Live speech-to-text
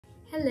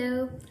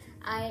Hello,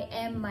 I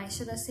am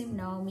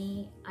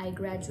Naomi. I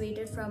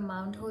graduated from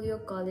Mount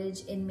Holyoke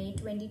College in May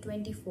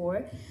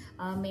 2024,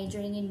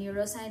 majoring in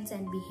Neuroscience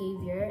and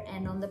Behaviour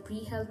and on the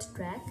pre-health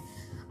track.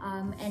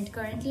 And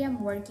currently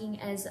I'm working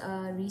as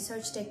a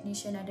research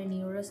technician at a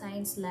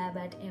neuroscience lab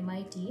at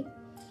MIT.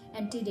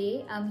 And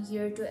today I'm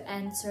here to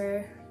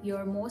answer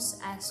your most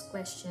asked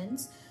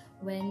questions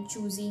when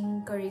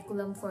choosing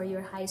curriculum for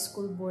your high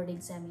school board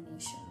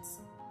examinations.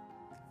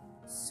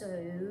 So,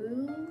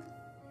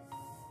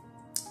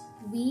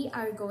 we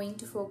are going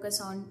to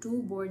focus on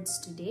two boards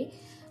today,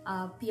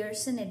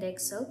 Pearson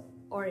Edexcel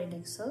or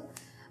Edexcel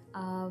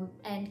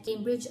and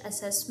Cambridge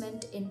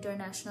Assessment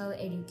International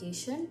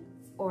Education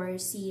or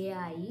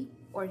CAIE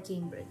or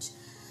Cambridge.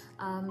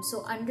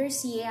 So under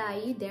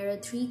CAIE there are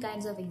three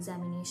kinds of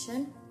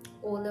examination: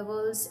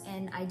 O-levels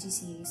and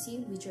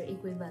IGCSE, which are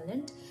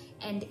equivalent,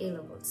 and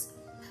A-levels.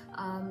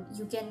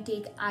 You can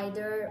take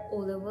either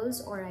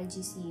O-levels or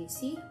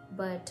IGCSE,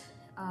 but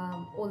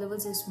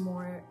O-levels is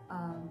more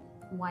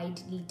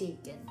widely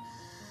taken.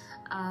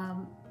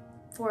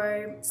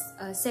 For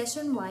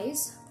session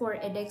wise, for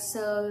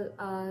Edexcel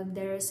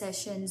there are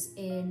sessions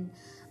in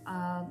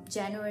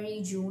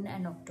January, June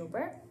and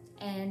October,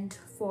 and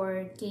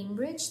for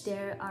Cambridge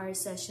there are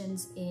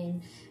sessions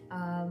in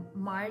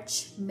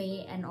March,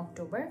 May and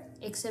October,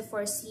 except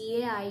for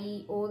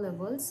CAIE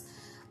O-levels,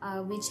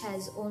 which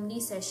has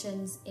only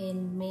sessions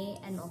in May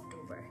and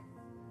October.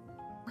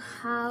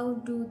 How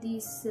do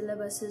these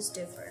syllabuses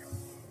differ?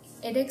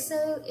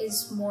 Edexcel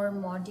is more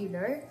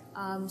modular,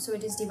 so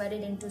it is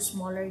divided into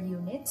smaller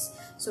units,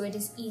 so it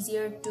is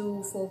easier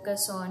to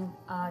focus on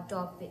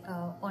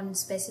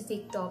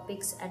specific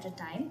topics at a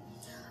time.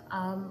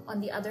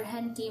 On the other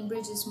hand,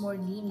 Cambridge is more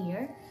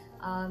linear,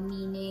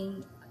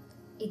 meaning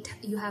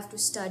you have to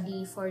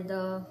study for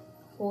the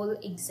whole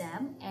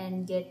exam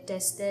and get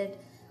tested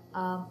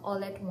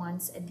all at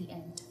once at the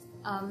end.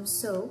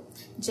 So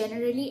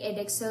generally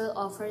Edexcel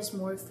offers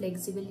more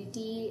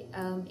flexibility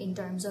in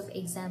terms of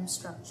exam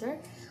structure.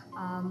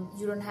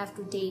 You don't have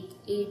to take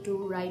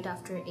A2 right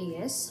after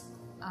AS,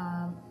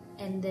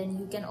 and then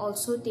you can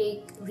also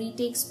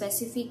retake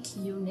specific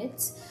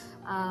units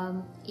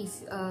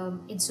if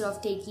instead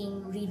of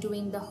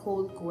redoing the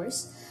whole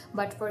course.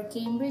 But for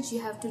Cambridge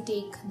you have to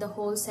take the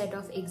whole set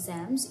of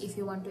exams if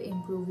you want to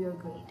improve your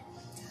grade.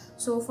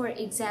 So for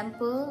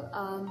example,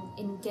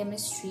 in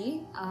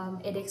chemistry,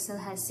 Edexcel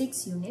has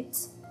 6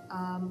 units,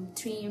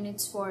 3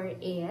 units for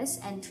AS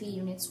and 3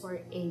 units for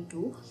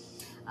A2.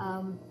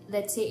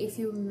 Let's say if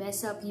you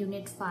mess up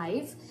unit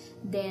 5,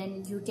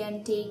 then you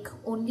can take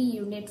only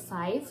unit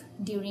 5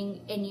 during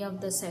any of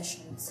the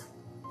sessions.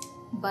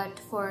 But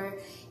for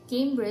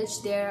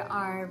Cambridge, there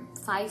are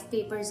 5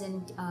 papers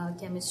in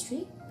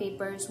chemistry,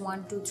 papers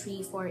 1, 2,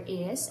 3 for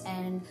AS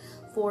and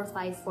 4,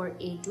 5 for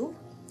A2.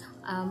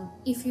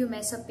 If you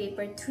mess up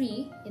paper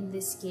 3 in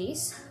this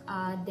case,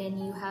 then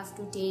you have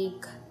to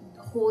take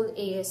whole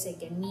AS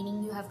again,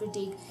 meaning you have to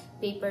take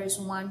papers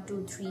 1,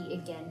 2, 3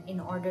 again in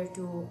order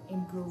to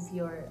improve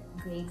your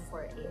grade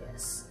for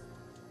AS.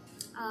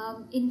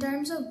 In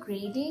terms of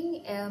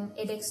grading,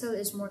 Edexcel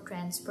is more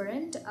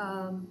transparent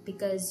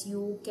because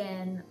you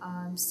can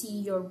see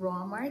your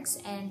raw marks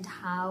and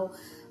how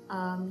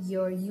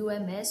your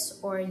UMS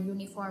or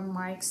Uniform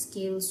Mark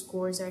Scale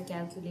scores are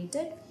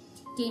calculated.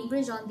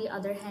 Cambridge, on the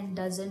other hand,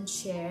 doesn't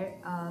share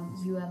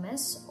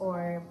UMS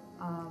or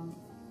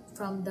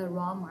from the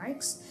raw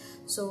marks,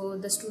 so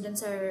the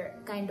students are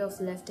kind of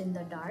left in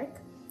the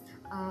dark.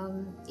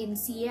 In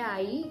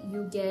CAIE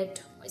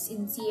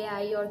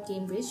or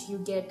Cambridge, you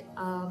get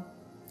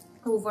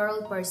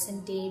overall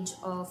percentage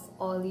of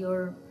all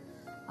your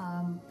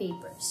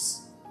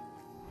papers.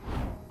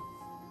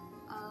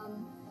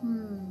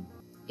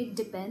 It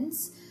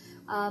depends.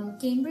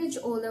 Cambridge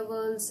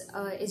O-levels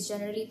is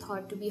generally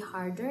thought to be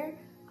harder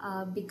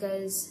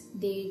because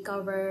they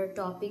cover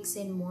topics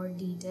in more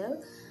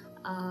detail,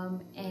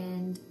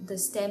 and the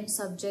STEM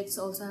subjects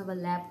also have a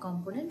lab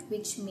component,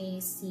 which may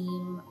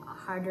seem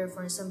harder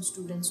for some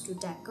students to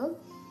tackle.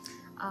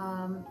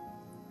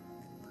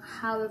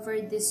 However,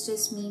 this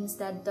just means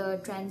that the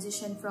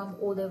transition from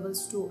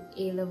O-levels to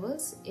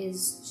A-levels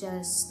is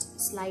just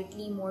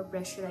slightly more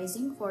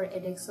pressurizing for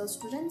Edexcel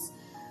students,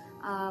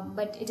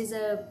 but it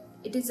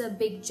is a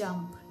big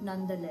jump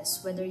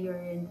nonetheless, whether you're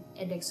in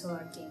Edexcel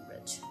or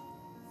Cambridge.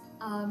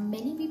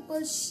 Many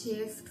people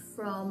shift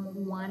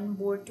from one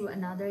board to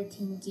another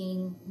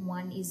thinking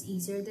one is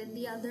easier than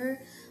the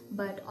other,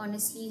 but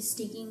honestly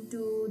sticking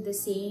to the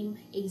same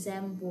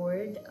exam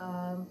board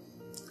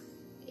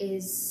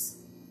is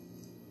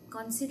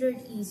considered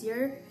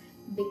easier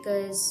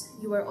because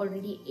you are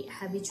already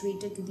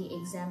habituated to the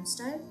exam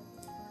style.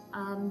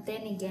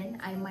 Then again,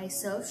 I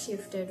myself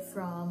shifted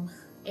from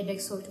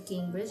Edexcel to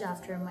Cambridge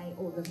after my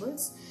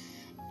O-levels,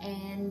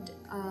 and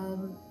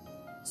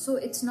so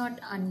it's not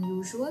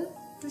unusual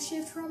to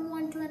shift from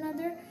one to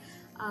another,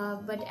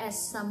 but as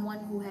someone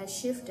who has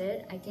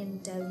shifted, I can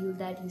tell you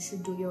that you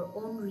should do your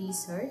own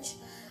research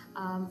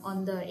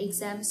on the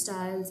exam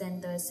styles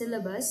and the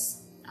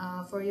syllabus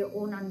for your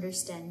own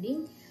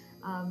understanding,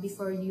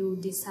 before you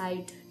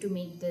decide to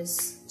make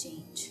this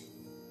change.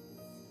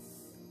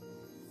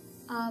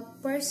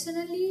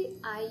 Personally,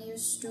 I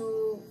used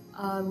to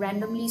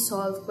randomly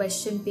solve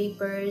question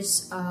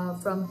papers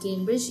from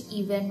Cambridge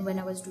even when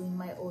I was doing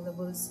my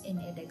O-levels in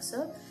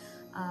Edexcel,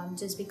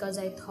 just because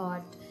I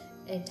thought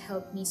it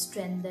helped me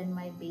strengthen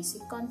my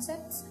basic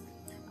concepts.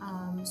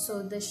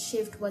 So the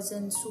shift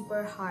wasn't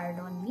super hard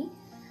on me.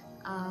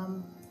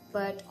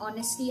 But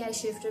honestly, I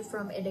shifted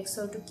from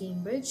Edexcel to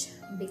Cambridge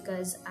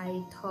because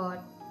I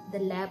thought the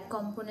lab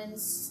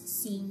components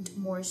seemed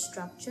more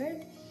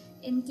structured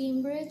in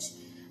Cambridge.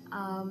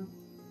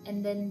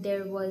 And then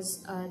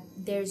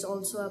there's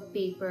also a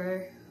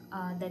paper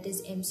that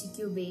is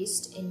MCQ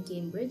based in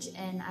Cambridge,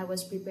 and I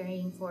was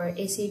preparing for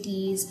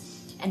SATs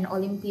and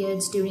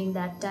Olympiads during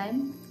that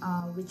time,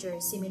 which are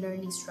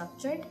similarly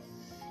structured.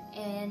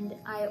 And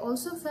I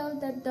also felt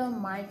that the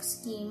mark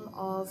scheme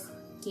of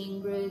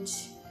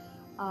Cambridge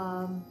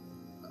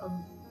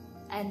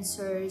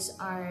answers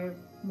are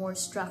more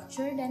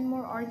structured and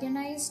more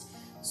organized,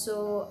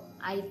 so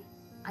I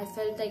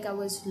felt like I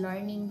was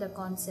learning the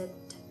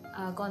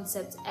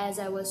concepts as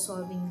I was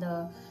solving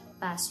the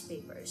past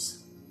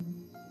papers.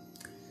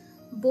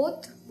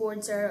 Both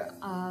boards are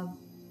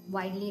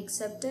widely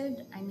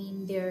accepted. I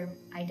mean, they're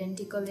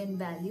identical in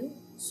value,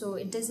 so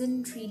it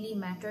doesn't really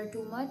matter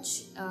too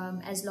much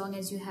as long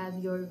as you have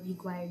your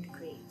required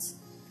grades.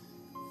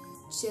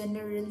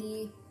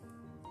 Generally,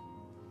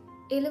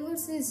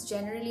 A-levels is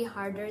generally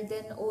harder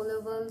than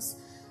O-levels,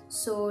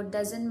 so it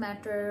doesn't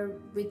matter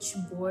which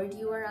board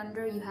you are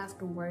under, you have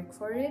to work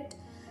for it.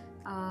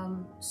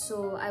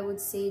 So I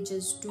would say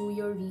just do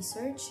your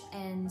research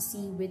and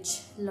see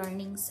which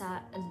learning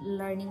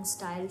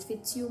style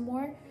fits you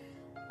more.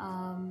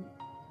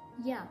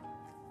 Yeah,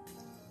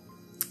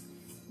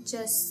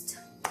 just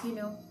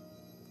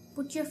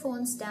put your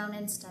phones down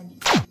and study.